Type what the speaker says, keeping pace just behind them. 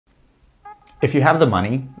If you have the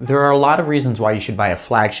money, there are a lot of reasons why you should buy a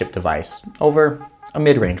flagship device over a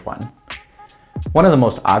mid-range one. One of the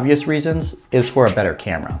most obvious reasons is for a better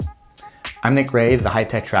camera. I'm Nick Ray, the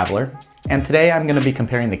high-tech traveler, and today I'm going to be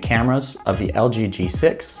comparing the cameras of the LG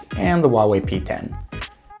G6 and the Huawei P10.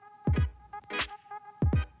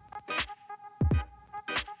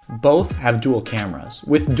 Both have dual cameras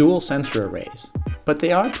with dual sensor arrays, but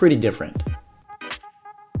they are pretty different.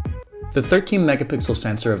 The 13 megapixel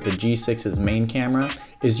sensor of the G6's main camera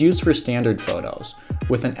is used for standard photos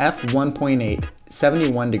with an f1.8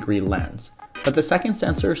 71-degree lens, but the second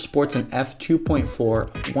sensor sports an f2.4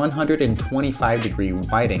 125-degree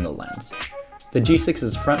wide-angle lens. The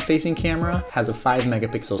G6's front-facing camera has a 5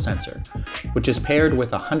 megapixel sensor, which is paired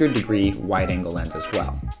with a 100-degree wide-angle lens as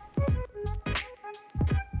well.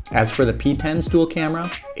 As for the P10's dual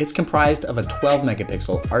camera, it's comprised of a 12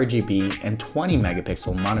 megapixel RGB and 20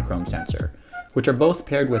 megapixel monochrome sensor, which are both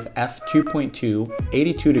paired with f2.2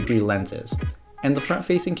 82-degree lenses, and the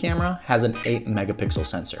front-facing camera has an 8 megapixel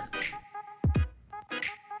sensor.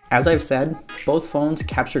 As I've said, both phones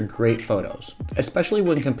capture great photos, especially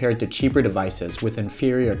when compared to cheaper devices with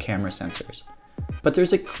inferior camera sensors. But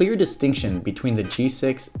there's a clear distinction between the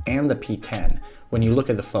G6 and the P10 when you look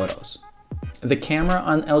at the photos. The camera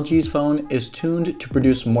on LG's phone is tuned to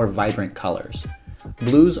produce more vibrant colors.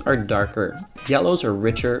 Blues are darker, yellows are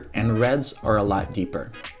richer, and reds are a lot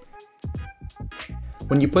deeper.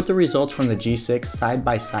 When you put the results from the G6 side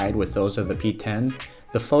by side with those of the P10,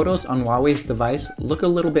 the photos on Huawei's device look a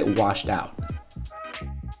little bit washed out.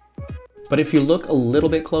 But if you look a little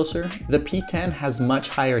bit closer, the P10 has much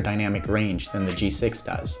higher dynamic range than the G6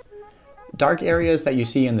 does. Dark areas that you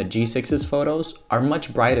see in the G6's photos are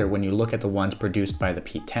much brighter when you look at the ones produced by the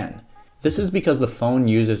P10. This is because the phone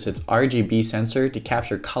uses its RGB sensor to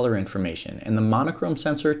capture color information and the monochrome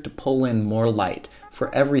sensor to pull in more light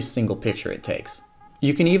for every single picture it takes.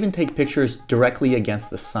 You can even take pictures directly against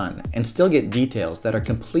the sun and still get details that are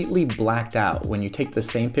completely blacked out when you take the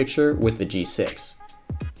same picture with the G6.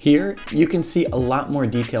 Here, you can see a lot more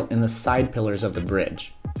detail in the side pillars of the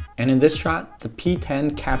bridge. And in this shot, the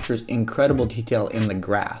P10 captures incredible detail in the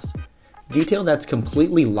grass, detail that's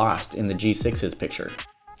completely lost in the G6's picture.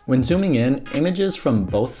 When zooming in, images from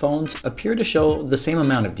both phones appear to show the same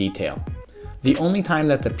amount of detail. The only time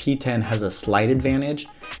that the P10 has a slight advantage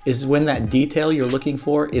is when that detail you're looking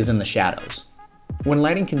for is in the shadows. When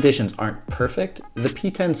lighting conditions aren't perfect, the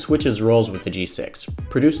P10 switches roles with the G6,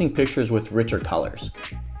 producing pictures with richer colors.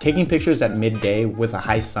 Taking pictures at midday with a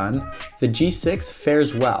high sun, the G6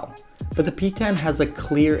 fares well, but the P10 has a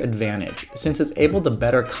clear advantage since it's able to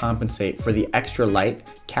better compensate for the extra light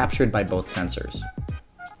captured by both sensors.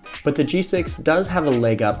 But the G6 does have a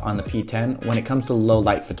leg up on the P10 when it comes to low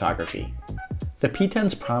light photography. The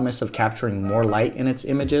P10's promise of capturing more light in its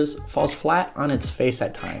images falls flat on its face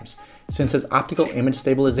at times, since its optical image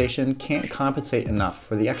stabilization can't compensate enough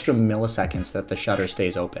for the extra milliseconds that the shutter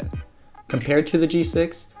stays open. Compared to the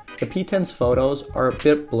G6, the P10's photos are a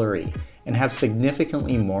bit blurry and have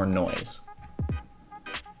significantly more noise.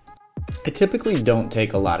 I typically don't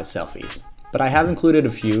take a lot of selfies, but I have included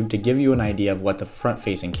a few to give you an idea of what the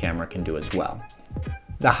front-facing camera can do as well.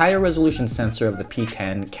 The higher resolution sensor of the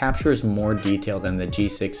P10 captures more detail than the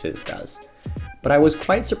G6's does, but I was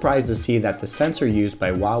quite surprised to see that the sensor used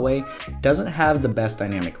by Huawei doesn't have the best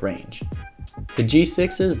dynamic range. The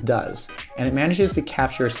G6's does, and it manages to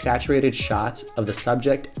capture saturated shots of the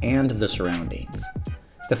subject and the surroundings.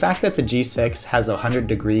 The fact that the G6 has a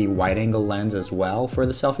 100-degree wide-angle lens as well for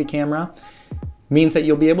the selfie camera means that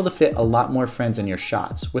you'll be able to fit a lot more friends in your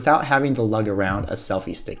shots without having to lug around a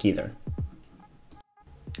selfie stick either.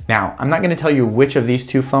 Now, I'm not going to tell you which of these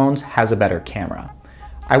two phones has a better camera.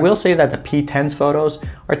 I will say that the P10's photos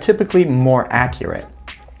are typically more accurate,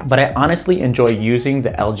 but I honestly enjoy using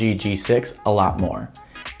the LG G6 a lot more.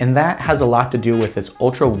 And that has a lot to do with its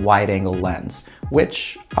ultra wide angle lens,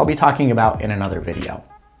 which I'll be talking about in another video.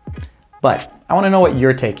 But I want to know what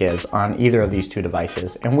your take is on either of these two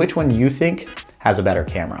devices and which one you think has a better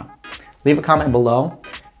camera. Leave a comment below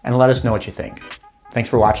and let us know what you think. Thanks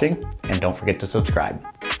for watching, and don't forget to subscribe.